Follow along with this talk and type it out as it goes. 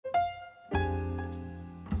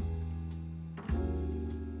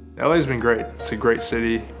LA's been great. It's a great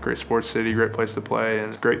city, great sports city, great place to play,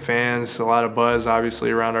 and great fans, a lot of buzz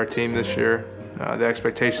obviously around our team this year. The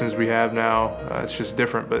expectations we have now, it's just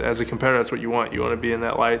different, but as a competitor, that's what you want. You want to be in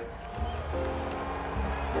that light.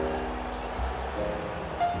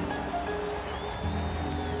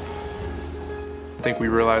 I think we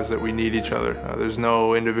realize that we need each other. There's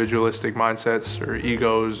no individualistic mindsets or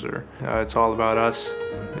egos, or it's all about us,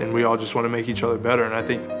 and we all just want to make each other better, and I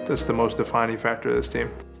think that's the most defining factor of this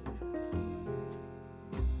team.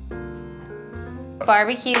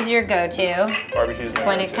 Barbecue's your go-to. Barbecue's my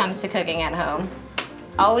when go-to. it comes to cooking at home.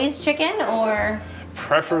 Always chicken or?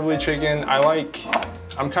 Preferably chicken.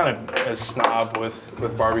 I'm kind of a snob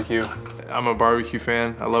with barbecue. I'm a barbecue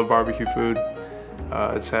fan. I love barbecue food.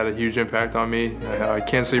 It's had a huge impact on me.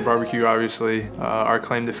 Kansas City barbecue, obviously. Our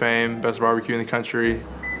claim to fame, best barbecue in the country.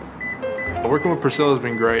 Working with Priscilla has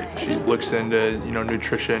been great. She looks into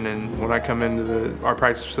nutrition, and when I come into our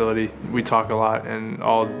practice facility, we talk a lot, and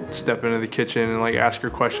I'll step into the kitchen and ask her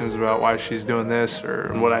questions about why she's doing this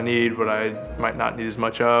or what I need, what I might not need as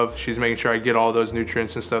much of. She's making sure I get all those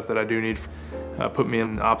nutrients and stuff that I do need, put me in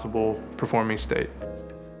an optimal performing state.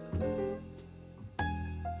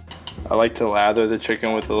 I like to lather the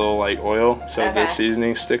chicken with a little oil so the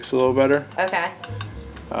seasoning sticks a little better. Okay.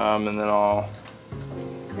 And then I'll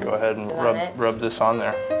go ahead and rub this on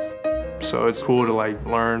there. So it's cool to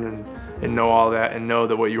learn and know all that, and know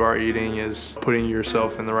that what you are eating is putting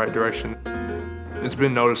yourself in the right direction. It's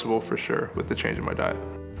been noticeable for sure with the change in my diet.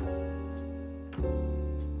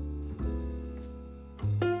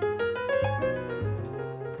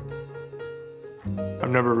 I've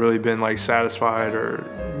never really been satisfied or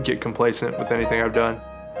get complacent with anything I've done.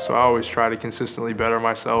 So I always try to consistently better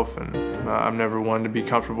myself, and I'm never one to be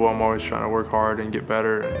comfortable. I'm always trying to work hard and get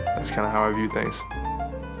better, and that's kind of how I view things.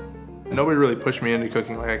 Nobody really pushed me into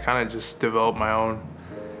cooking. I kind of just developed my own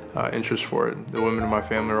interest for it. The women in my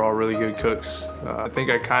family are all really good cooks. I think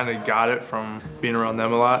I kind of got it from being around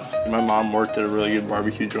them a lot. My mom worked at a really good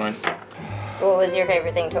barbecue joint. What was your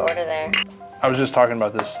favorite thing to order there? I was just talking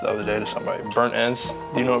about this the other day to somebody. Burnt ends.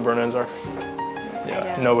 Do you know what burnt ends are?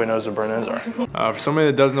 Yeah, nobody knows what burnt ends are. For somebody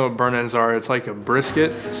that doesn't know what burnt ends are, it's like a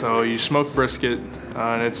brisket. So you smoke brisket,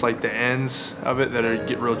 and it's the ends of it that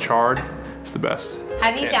get real charred. It's the best.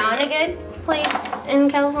 Have you found a good place in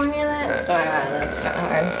California that? That's kind of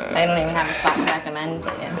hard. I don't even have a spot to recommend to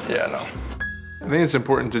you. Yeah, no. I think it's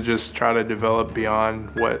important to just try to develop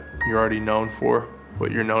beyond what you're already known for,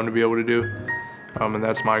 what you're known to be able to do. And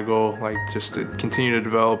that's my goal, just to continue to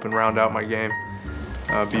develop and round out my game.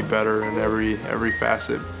 Be better in every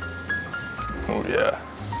facet. Oh yeah.